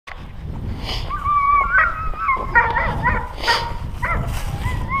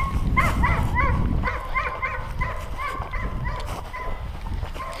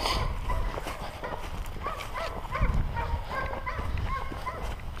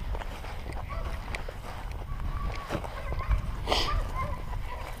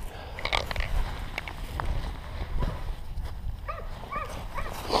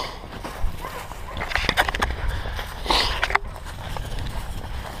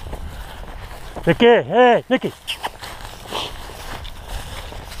Nicki, hey, Nicki.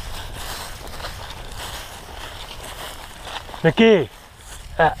 Nicki.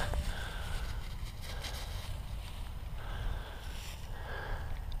 Huh?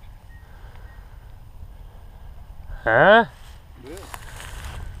 Yeah.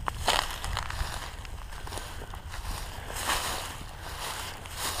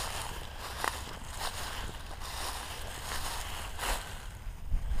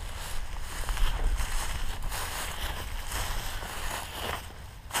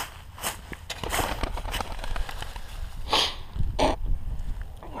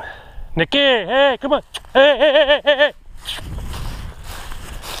 Nicki, hey, come on. Hey, hey, hey, hey,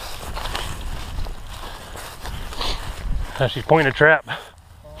 hey. She's pointing a trap.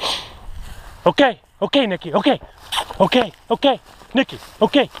 Okay, okay, Nicki, okay. Okay, okay, Nicki,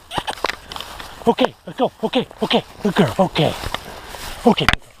 okay. Okay, let's go, okay, okay, good girl, okay. Okay, okay.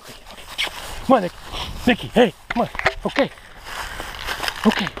 Come on, Nicki. Nicki, hey, come on, okay.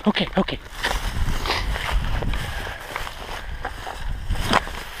 Okay, okay, okay.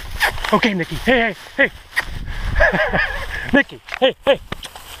 Okay, Nicki, hey, hey, hey. Nicki, hey, hey.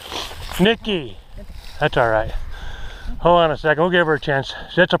 Nicki. That's all right. Hold on a second, we'll give her a chance.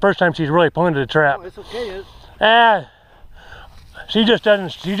 That's the first time she's really pointed the trap. Oh, it's okay. She just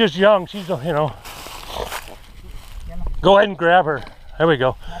doesn't, she's just young. She's, you know. Go ahead and grab her. There we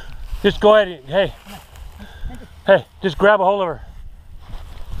go. Just go ahead and, hey. Hey, just grab a hold of her.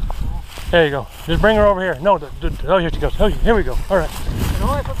 There you go. Just bring her over here. No, oh, here she goes. Oh, here we go. All right.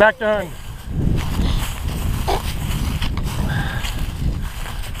 Back to her.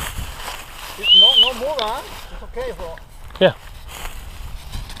 No more, huh? It's okay for. Yeah.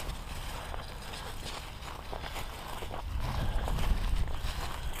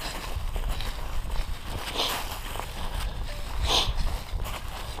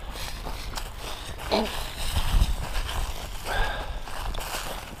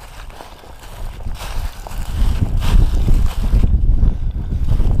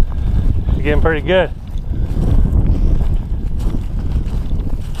 She's getting pretty good.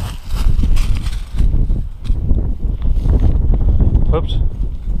 Whoops,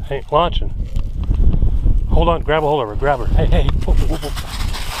 ain't launching. Hold on, grab a hold of her, grab her. Hey, hey, whoop, whoop, whoop.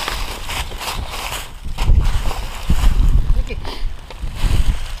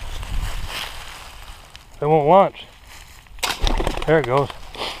 It won't launch. There it goes.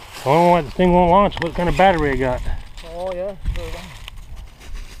 I don't know why the thing won't launch. What kind of battery it got? Oh yeah.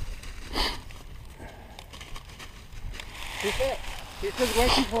 She's just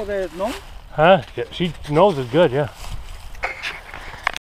waiting for the no? Huh? Yeah, she knows it's good, yeah.